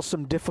deal with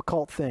some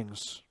difficult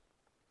things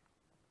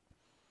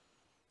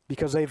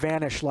because they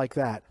vanish like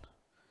that.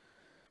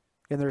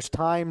 And there's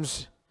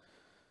times,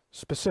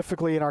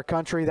 specifically in our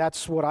country,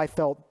 that's what I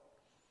felt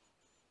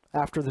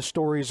after the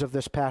stories of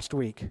this past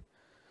week. It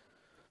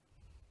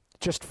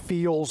just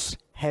feels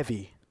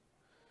heavy.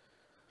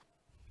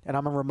 And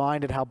I'm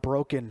reminded how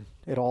broken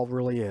it all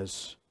really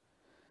is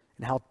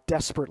and how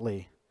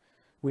desperately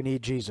we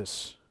need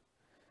Jesus.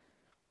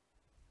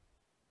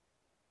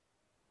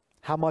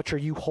 How much are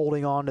you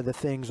holding on to the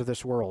things of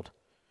this world?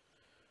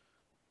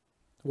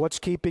 What's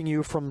keeping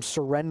you from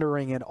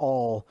surrendering it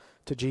all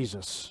to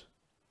Jesus?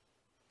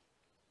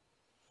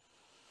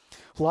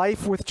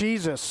 Life with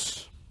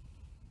Jesus,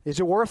 is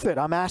it worth it?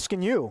 I'm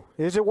asking you,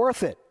 is it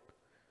worth it?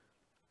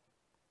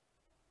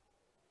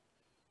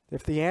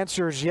 If the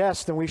answer is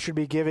yes, then we should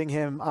be giving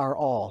him our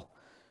all,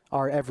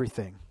 our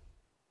everything.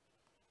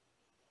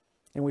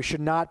 And we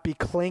should not be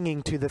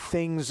clinging to the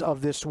things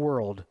of this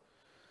world,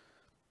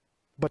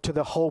 but to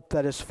the hope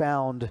that is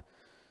found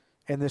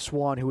in this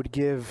one who would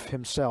give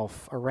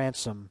himself a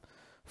ransom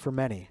for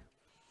many.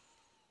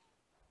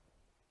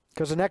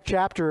 Because the next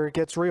chapter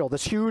gets real.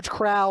 This huge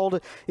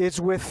crowd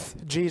is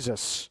with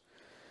Jesus,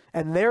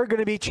 and they're going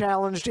to be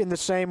challenged in the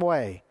same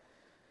way.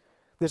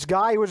 This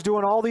guy who was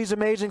doing all these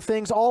amazing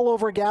things all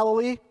over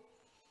Galilee,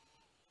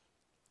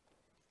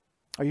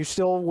 are you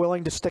still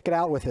willing to stick it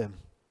out with him?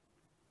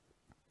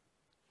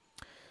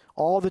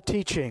 All the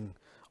teaching,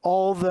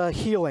 all the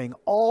healing,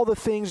 all the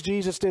things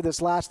Jesus did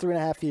this last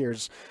 3.5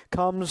 years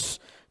comes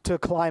to a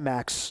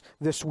climax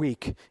this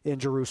week in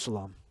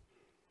Jerusalem.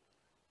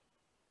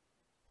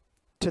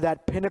 To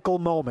that pinnacle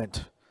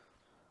moment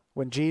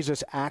when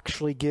Jesus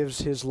actually gives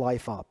his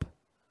life up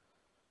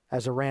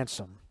as a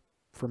ransom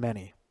for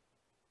many.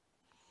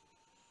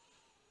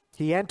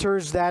 He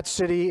enters that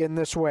city in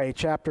this way,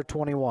 chapter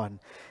 21.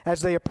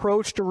 As they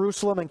approached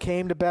Jerusalem and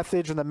came to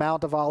Bethphage on the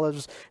Mount of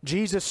Olives,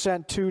 Jesus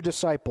sent 2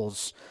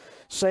 disciples,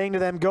 saying to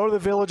them, "Go to the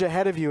village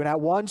ahead of you, and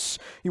at once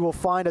you will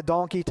find a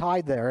donkey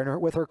tied there,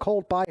 and with her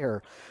colt by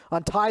her.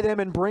 Untie them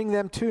and bring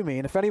them to me.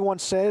 And if anyone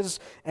says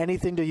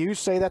anything to you,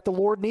 say that the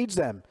Lord needs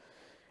them,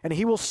 and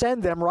he will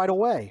send them right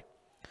away."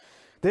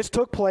 This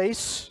took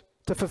place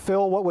to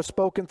fulfill what was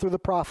spoken through the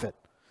prophet.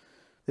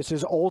 This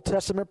is Old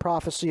Testament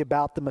prophecy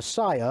about the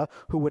Messiah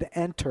who would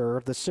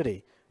enter the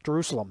city,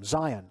 Jerusalem,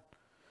 Zion.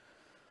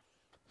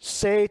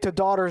 "Say to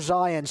daughter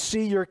Zion,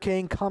 see your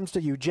king comes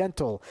to you,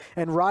 gentle,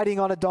 and riding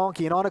on a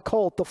donkey, and on a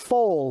colt, the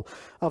foal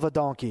of a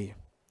donkey."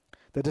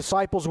 The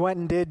disciples went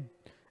and did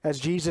as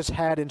Jesus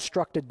had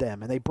instructed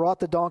them, and they brought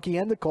the donkey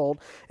and the colt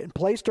and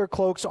placed their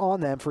cloaks on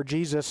them for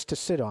Jesus to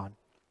sit on.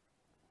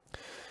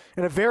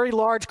 And a very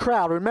large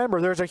crowd,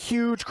 remember, there's a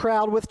huge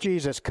crowd with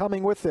Jesus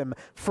coming with him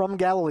from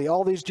Galilee,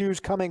 all these Jews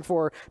coming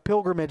for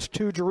pilgrimage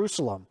to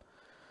Jerusalem.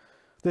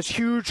 This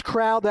huge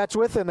crowd that's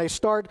with him, they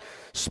start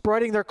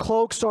spreading their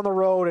cloaks on the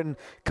road and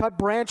cut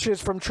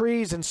branches from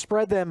trees and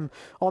spread them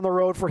on the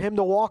road for him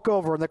to walk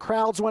over. And the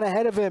crowds went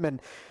ahead of him, and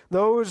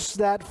those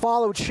that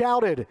followed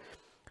shouted,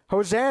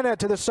 "Hosanna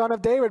to the Son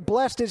of David,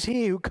 blessed is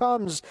he who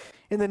comes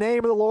in the name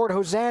of the Lord,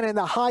 Hosanna in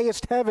the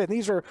highest heaven."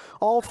 These are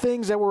all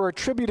things that were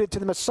attributed to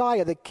the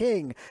Messiah, the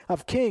King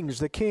of kings,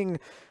 the King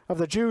of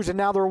the Jews, and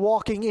now they're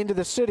walking into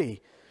the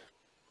city.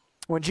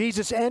 When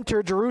Jesus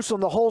entered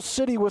Jerusalem, the whole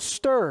city was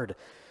stirred.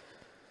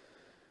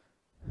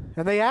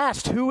 And they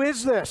asked, "Who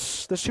is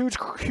this?" This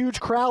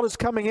huge crowd is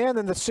coming in,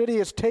 and the city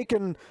is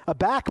taken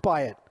aback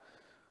by it.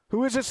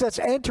 Who is this that's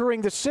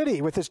entering the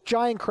city with this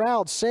giant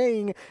crowd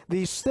saying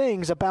these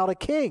things about a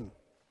king?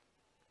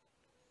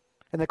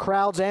 And the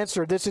crowds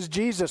answered, "This is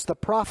Jesus, the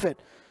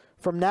prophet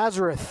from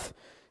Nazareth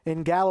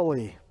in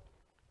Galilee."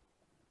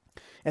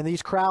 And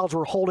these crowds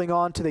were holding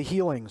on to the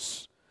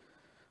healings.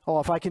 Oh,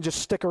 if I can just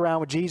stick around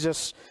with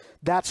Jesus,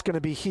 that's going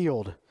to be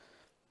healed.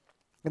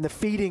 And the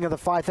feeding of the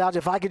 5,000,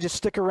 if I could just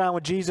stick around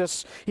with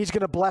Jesus, he's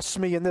going to bless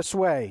me in this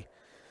way.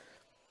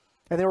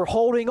 And they were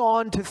holding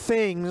on to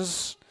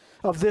things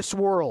of this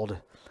world,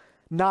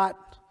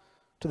 not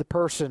to the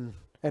person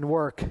and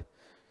work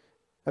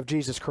of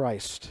Jesus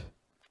Christ.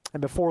 And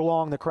before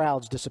long, the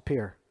crowds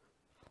disappear.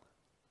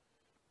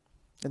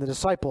 And the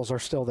disciples are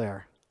still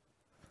there.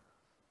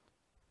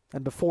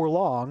 And before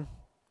long,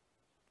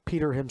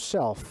 Peter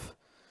himself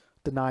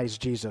denies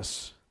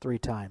Jesus 3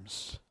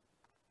 times.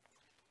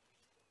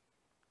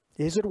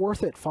 Is it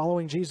worth it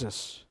following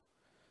Jesus?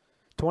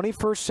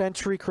 21st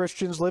century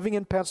Christians living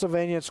in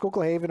Pennsylvania,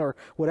 Schuylkill Haven, or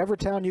whatever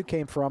town you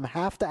came from,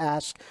 have to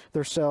ask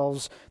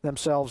themselves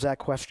that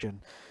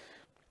question.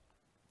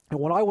 And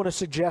what I want to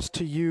suggest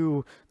to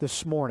you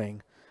this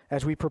morning,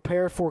 as we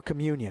prepare for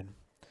communion,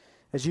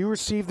 as you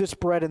receive this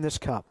bread and this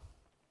cup,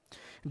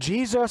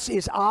 Jesus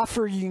is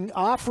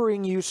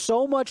offering you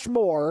so much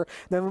more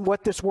than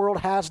what this world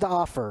has to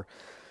offer.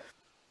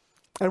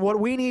 And what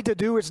we need to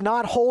do is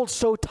not hold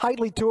so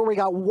tightly to it we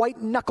got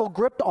white knuckle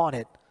gripped on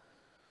it.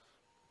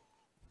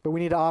 But we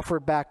need to offer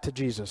it back to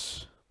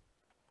Jesus.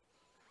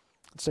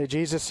 And say,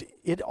 Jesus,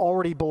 it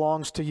already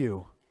belongs to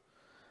you.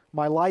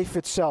 My life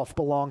itself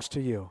belongs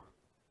to you.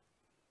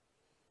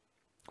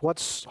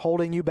 What's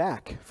holding you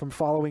back from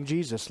following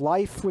Jesus?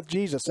 Life with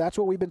Jesus. That's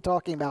what we've been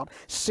talking about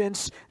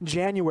since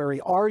January.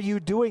 Are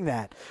you doing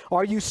that?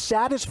 Are you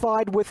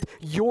satisfied with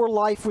your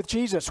life with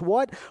Jesus?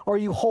 What are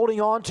you holding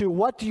on to?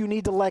 What do you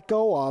need to let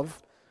go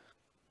of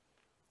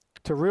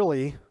to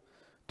really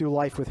do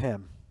life with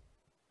Him?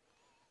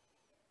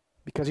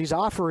 Because He's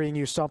offering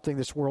you something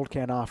this world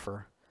can't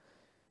offer.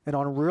 And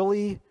on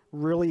really,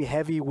 really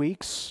heavy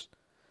weeks,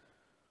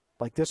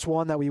 like this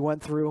one that we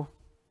went through,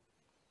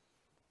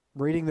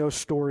 reading those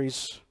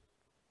stories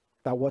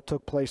about what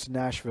took place in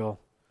Nashville.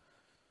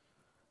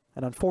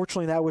 And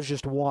unfortunately, that was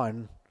just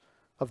one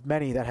of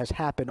many that has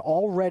happened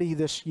already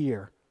this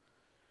year.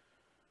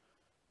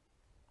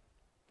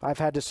 I've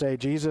had to say,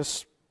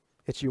 Jesus,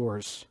 it's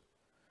yours.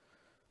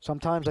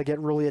 Sometimes I get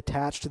really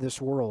attached to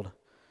this world,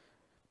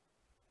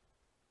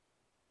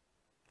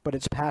 but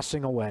it's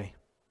passing away.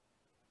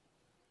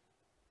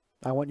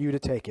 I want you to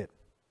take it.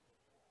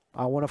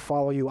 I want to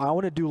follow you. I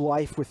want to do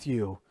life with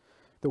you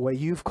the way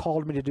you've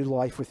called me to do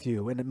life with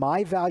you. And in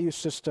my value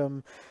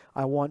system,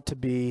 I want to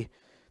be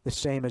the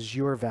same as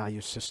your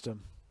value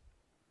system.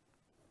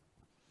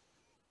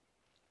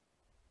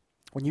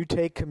 When you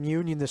take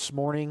communion this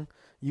morning,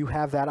 you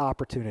have that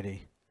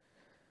opportunity.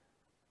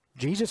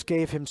 Jesus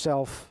gave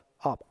Himself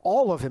up,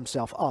 all of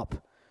Himself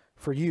up,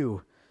 for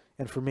you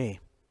and for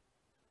me.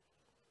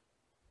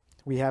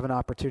 We have an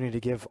opportunity to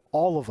give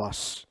all of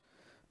us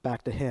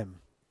back to Him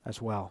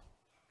as well.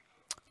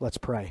 Let's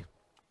pray.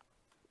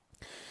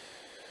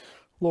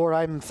 Lord,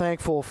 I'm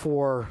thankful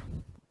for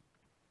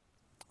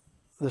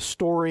the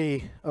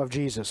story of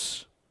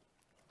Jesus.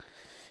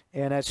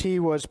 And as He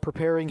was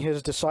preparing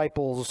His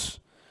disciples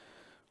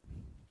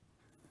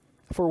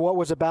for what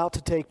was about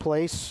to take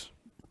place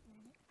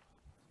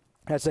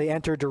as they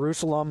entered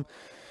Jerusalem,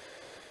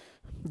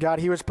 God,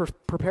 He was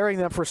preparing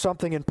them for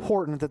something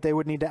important that they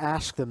would need to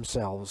ask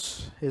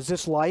themselves. Is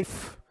this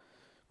life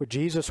with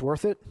Jesus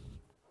worth it?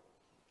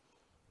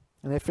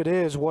 And if it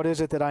is, what is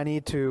it that I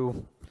need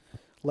to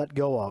let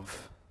go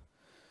of?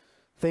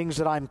 Things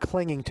that I'm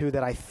clinging to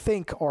that I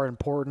think are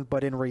important,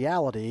 but in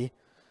reality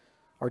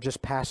are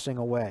just passing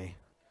away.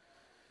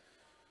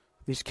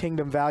 These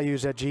kingdom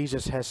values that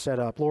Jesus has set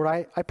up. Lord,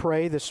 I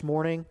pray this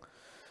morning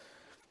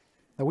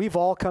that we've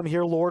all come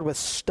here, Lord, with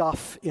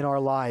stuff in our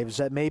lives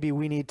that maybe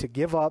we need to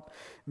give up,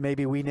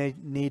 maybe we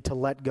need to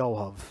let go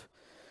of.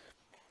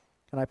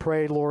 And I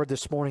pray, Lord,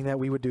 this morning that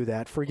we would do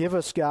that. Forgive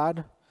us,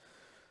 God,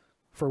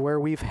 for where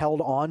we've held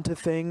on to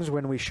things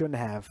when we shouldn't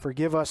have.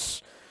 Forgive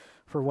us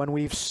for when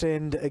we've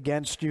sinned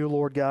against you,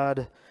 Lord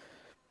God.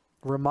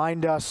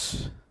 Remind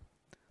us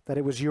that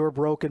it was your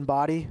broken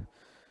body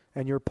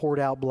and your poured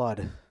out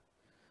blood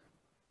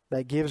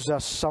that gives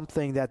us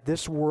something that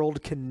this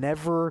world can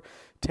never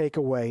take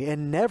away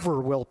and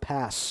never will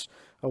pass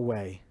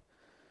away.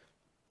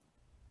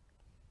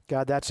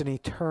 God, that's an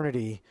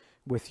eternity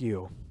with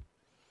you.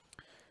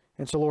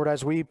 And so, Lord,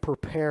 as we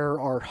prepare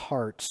our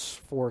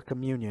hearts for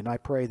communion, I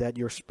pray that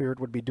your Spirit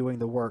would be doing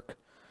the work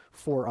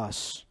for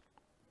us.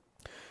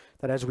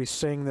 That as we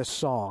sing this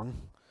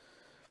song,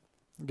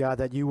 God,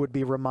 that you would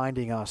be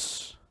reminding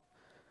us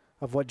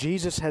of what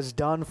Jesus has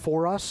done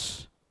for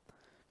us,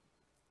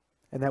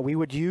 and that we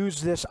would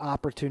use this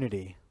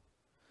opportunity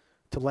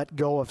to let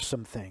go of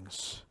some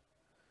things,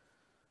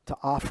 to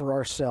offer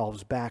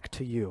ourselves back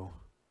to you,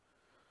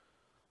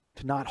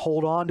 to not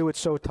hold on to it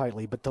so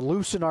tightly, but to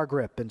loosen our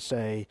grip and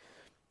say,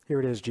 here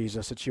it is,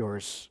 Jesus, it's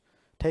yours.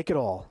 Take it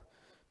all.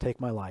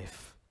 Take my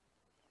life.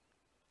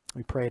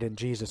 We pray it in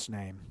Jesus'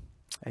 name.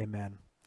 Amen.